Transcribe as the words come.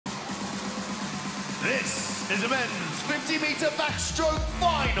This is the men's 50-meter backstroke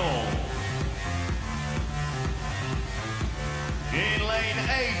final. In lane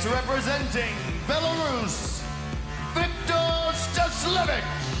 8, representing Belarus, Victor Staslevic.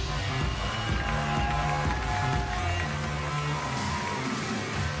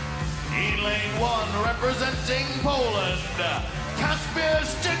 In lane 1, representing Poland, Kacper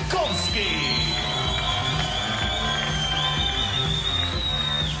Stikowski.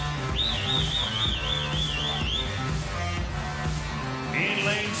 In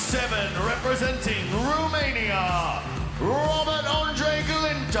lane 7, representing Romania, Robert Andre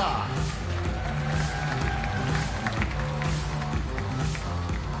Glinta.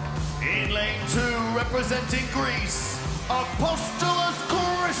 In lane 2, representing Greece, Apostolos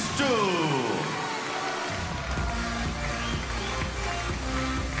Christou.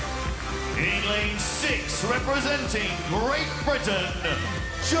 In lane 6, representing Great Britain,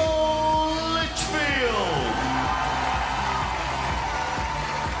 Joe Litchfield.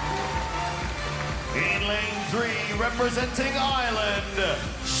 In lane 3, representing Ireland,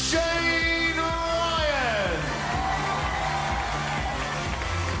 Shane Ryan.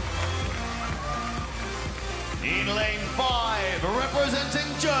 In lane 5,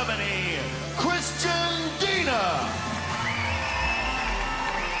 representing Germany, Christian Diener.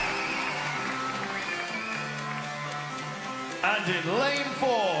 And in lane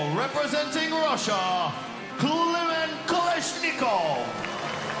 4, representing Russia, Kliment Kolesnikov.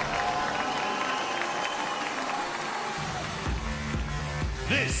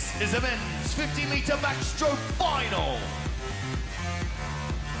 This is the men's 50-meter backstroke final.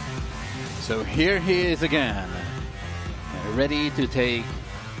 So here he is again, ready to take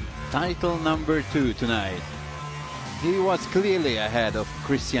title number 2 tonight. He was clearly ahead of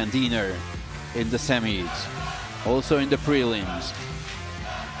Christian Diener in the semis, also in the prelims.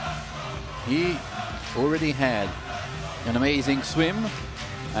 He already had an amazing swim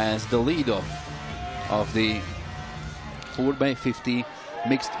as the lead-off of the 4x50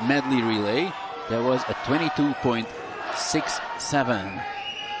 mixed medley relay. There was a 22.67.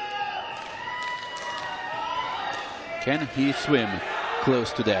 Can he swim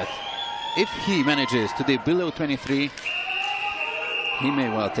close to that? If he manages to dip below 23, he may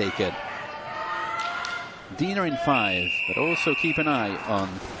well take it. Diener in 5, but also keep an eye on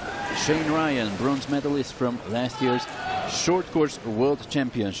Shane Ryan, bronze medalist from last year's short course World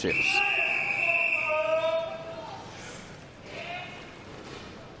Championships.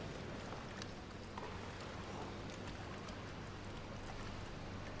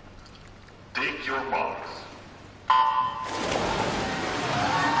 Take your box.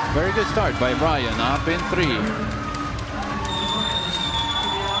 Very good start by Ryan, up in 3.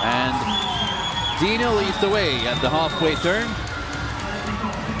 And Diener leads the way at the halfway turn.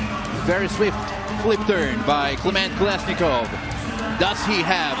 Very swift flip turn by Kliment Kolesnikov. Does he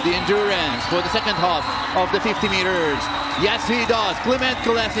have the endurance for the second half of the 50 meters? Yes, he does. Kliment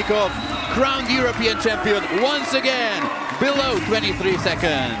Kolesnikov, crowned European champion once again, below 23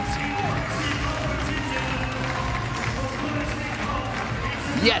 seconds.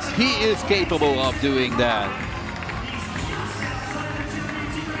 Yes, he is capable of doing that.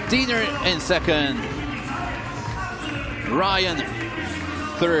 Diener in 2nd, Ryan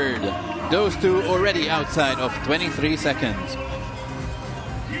 3rd. Those two already outside of 23 seconds.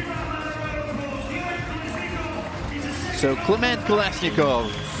 So Kliment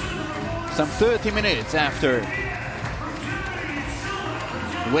Kolesnikov, some 30 minutes after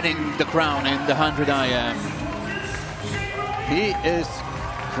winning the crown in the 100 IM, he is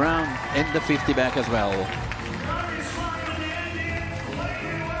crowned in the 50 back as well.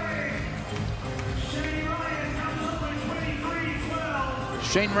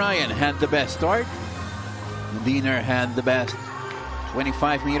 Shane Ryan had the best start. Diener had the best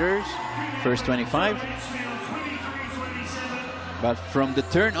 25 meters, first 25. But from the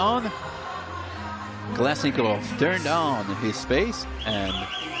turn on, Kolesnikov turned on his pace and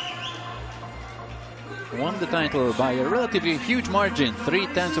won the title by a relatively huge margin,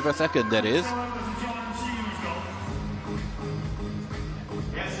 0.3 of a second, that is.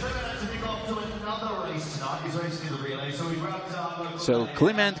 So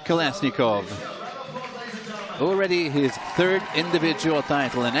Kliment Kolesnikov, already his 3rd individual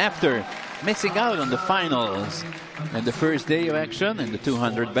title, and after missing out on the finals and the first day of action in the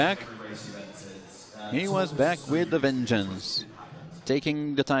 200 back, he was back with a vengeance,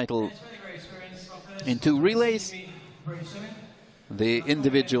 taking the title in 2 relays, the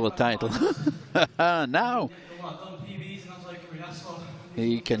individual title. Now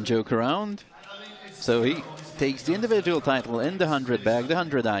he can joke around, so he takes the individual title in the 100 bag, the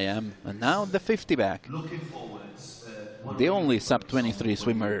 100 IM, and now the 50 bag. The only sub-23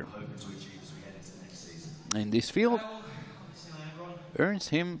 swimmer in this field earns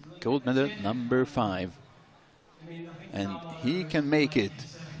him gold medal number 5. And he can make it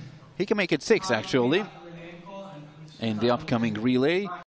 6 actually in the upcoming relay.